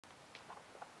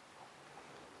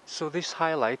So this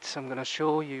highlights, I'm gonna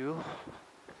show you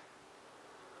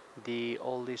the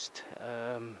oldest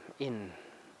inn,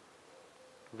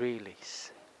 really,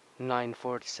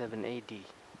 947 AD.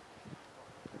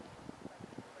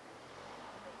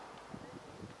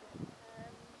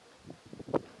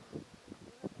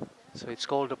 So it's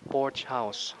called the Porch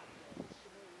House.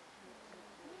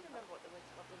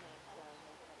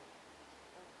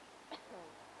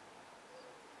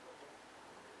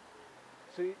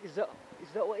 So is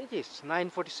that what it is?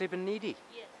 947 AD? Yes,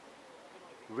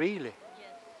 Really? yes.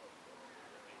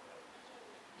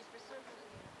 It's preserved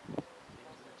here.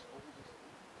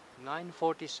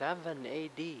 947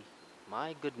 AD.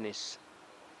 My goodness.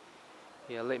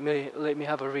 Yeah, let me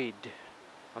have a read.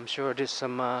 I'm sure there's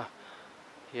some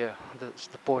yeah, that's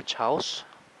the Porch House.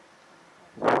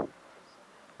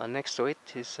 And next to it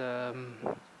is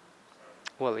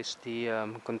well, it's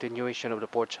the continuation of the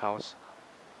Porch House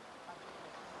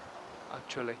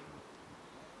actually.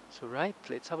 So right,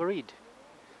 let's have a read.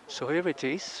 So here it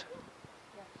is.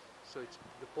 So it's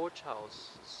the Porch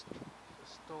House,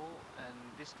 Stow and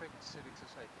District Civic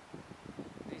Society.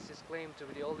 This is claimed to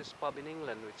be the oldest pub in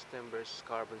England, which timbers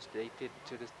carbons dated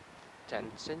to the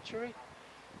 10th century.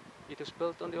 It was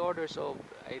built on the orders of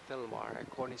Aethelmar, a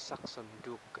Cornish Saxon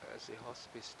duke, as a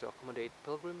hospice to accommodate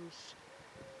pilgrims,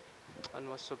 and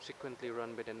was subsequently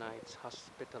run by the Knights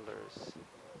Hospitallers.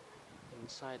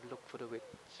 Inside, look for the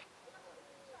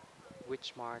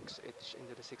which marks it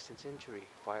into the 16th century.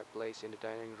 Fireplace in the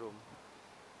dining room.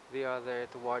 They are there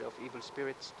to ward off evil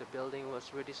spirits. The building was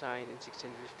redesigned in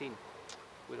 1615,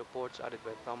 with a porch added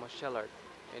by Thomas Shellard.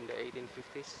 In the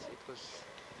 1850s, it was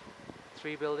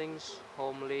three buildings: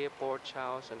 Homely, Porch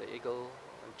House, and the Eagle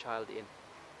and Child Inn.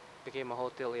 Became a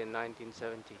hotel in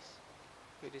 1970s.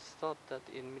 It is thought that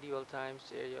in medieval times,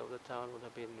 the area of the town would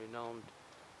have been renowned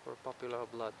for popular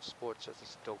blood sports such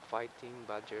as dog fighting,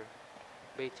 badger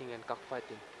baiting, and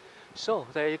cockfighting. So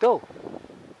there you go.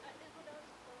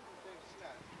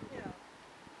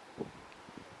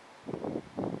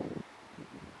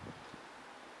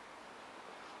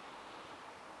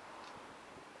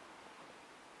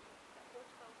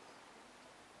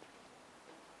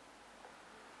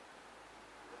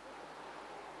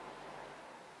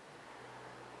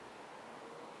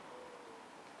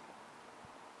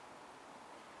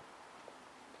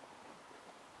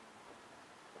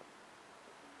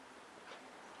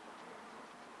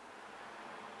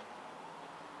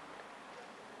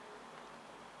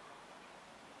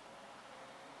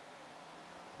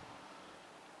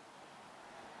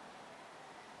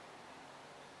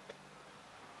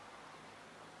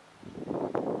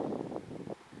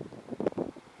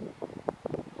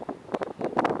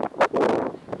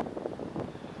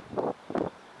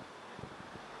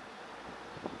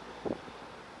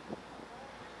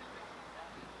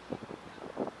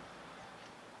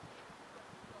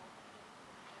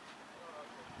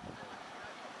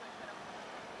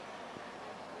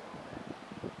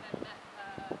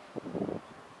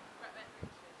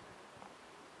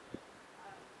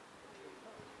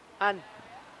 And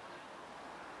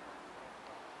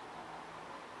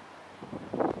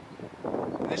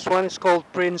this one is called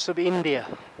Prince of India.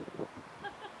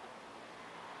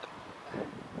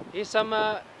 Here's some.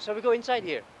 Shall we go inside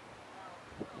here?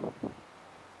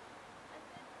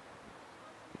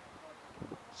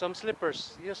 Some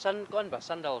slippers. Yung kuan ba?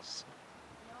 Sandals.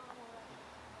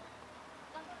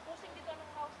 Pusing dito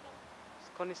anong house lang.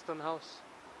 Coniston House.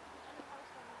 Anong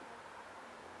house lang.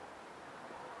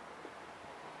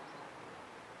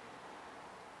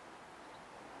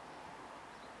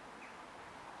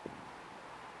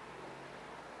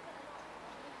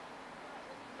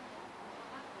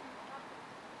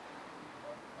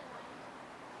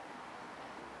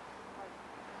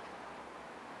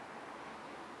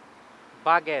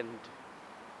 Bag End.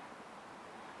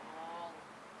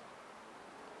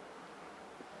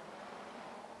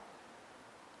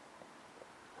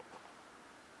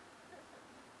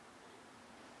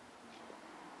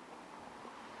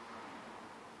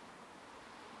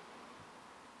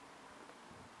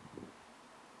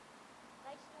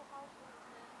 Nice new house lang.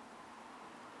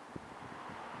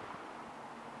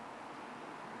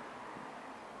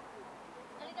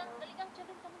 Daligang,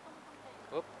 Chavin, come on.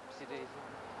 Oop, see the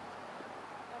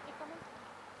Okay, come on.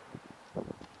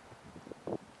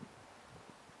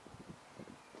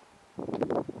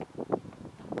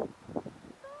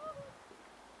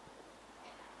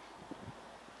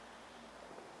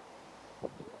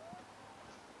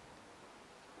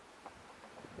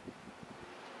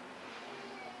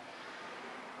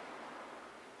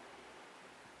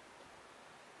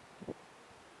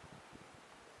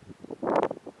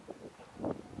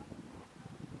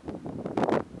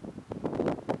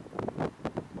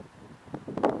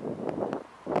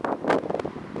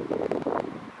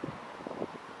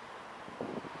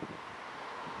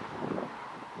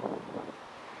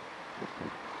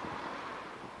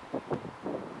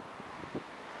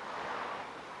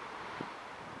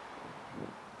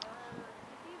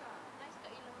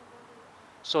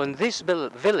 So in this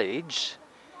village,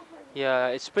 yeah,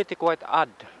 it's pretty quite odd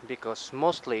because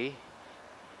mostly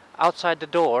outside the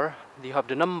door you have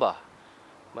the number,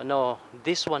 but no,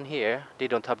 this one here they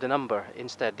don't have the number.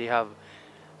 Instead, they have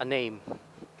a name.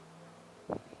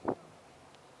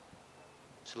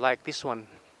 It's like this one.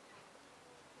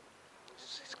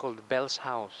 It's called Bell's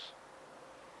house.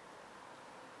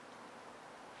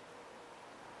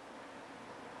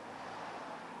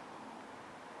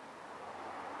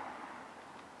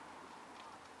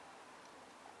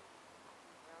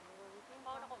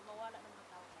 Paano kung mawala ng mga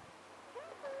tao?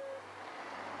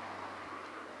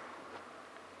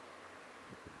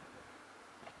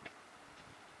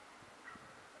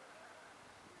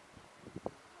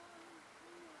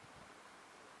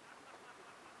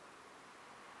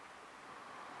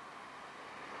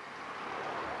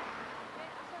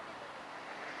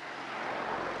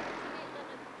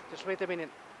 Just wait a minute.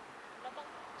 Labang.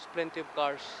 There's plenty of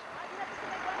cars. Diha sa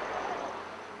may bano.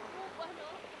 Tuba no?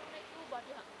 Kanang may tuba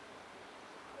diha.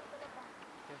 Sa labang.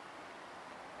 Yeah.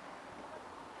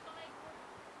 Ito may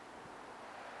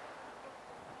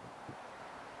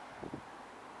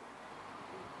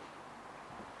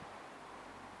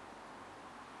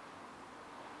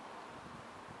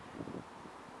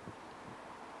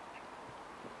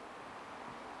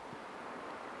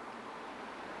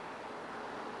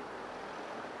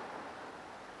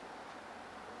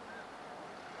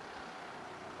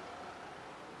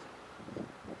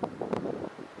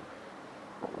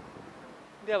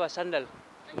Dia ba sandal?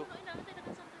 ayun no ina antay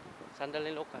dagan sandal. Sandal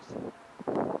ni Lucas. Say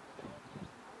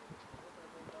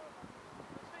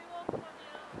walk pa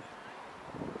diha.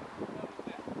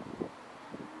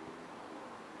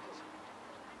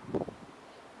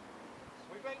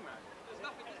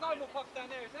 There's no more puffs down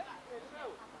there, is there?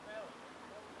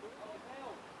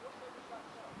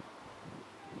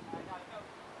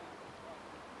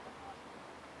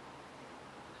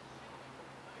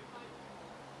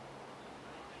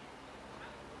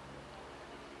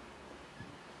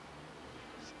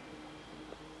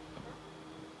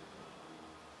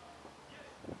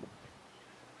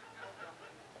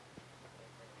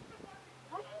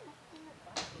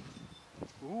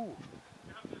 Ooh.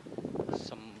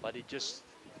 Somebody just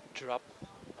dropped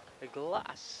a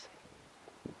glass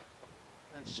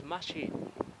and smash it. Do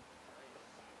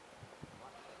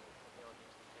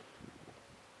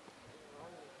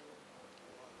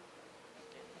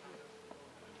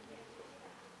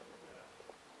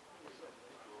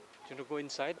you want to go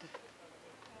inside?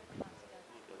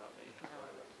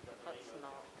 That's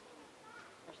not.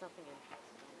 There's nothing in.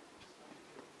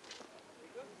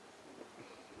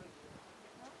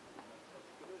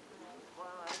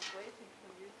 Well, I was waiting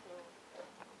for you to.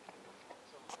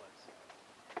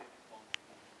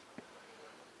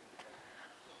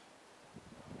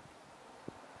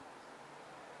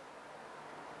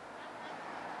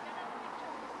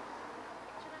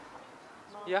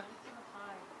 Yeah.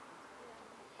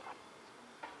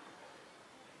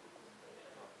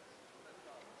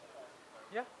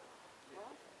 Yeah.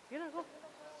 You know, go.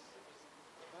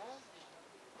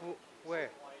 Where?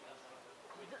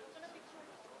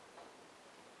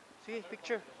 See,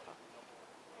 picture.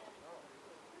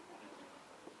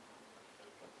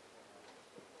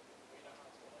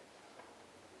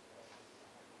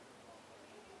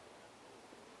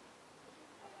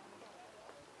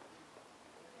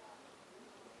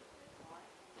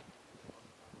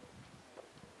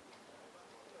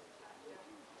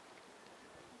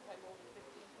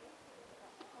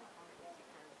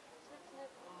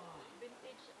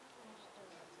 Vintage.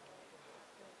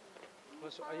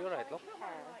 Are you right, look?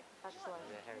 Hair. That's like.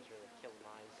 The hair's really killing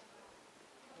eyes.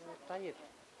 Tie it.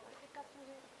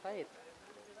 Tie it.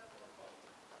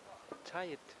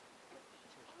 Tie it.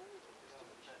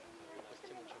 There's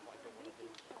too much of what I don't want to do.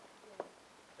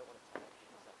 I don't want to tie it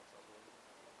because that looks ugly.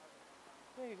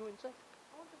 Yeah, you go inside.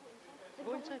 I want to go inside.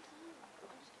 Go inside.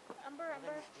 Amber,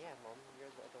 Amber. Yeah, Mum, you're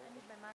the adult. I need my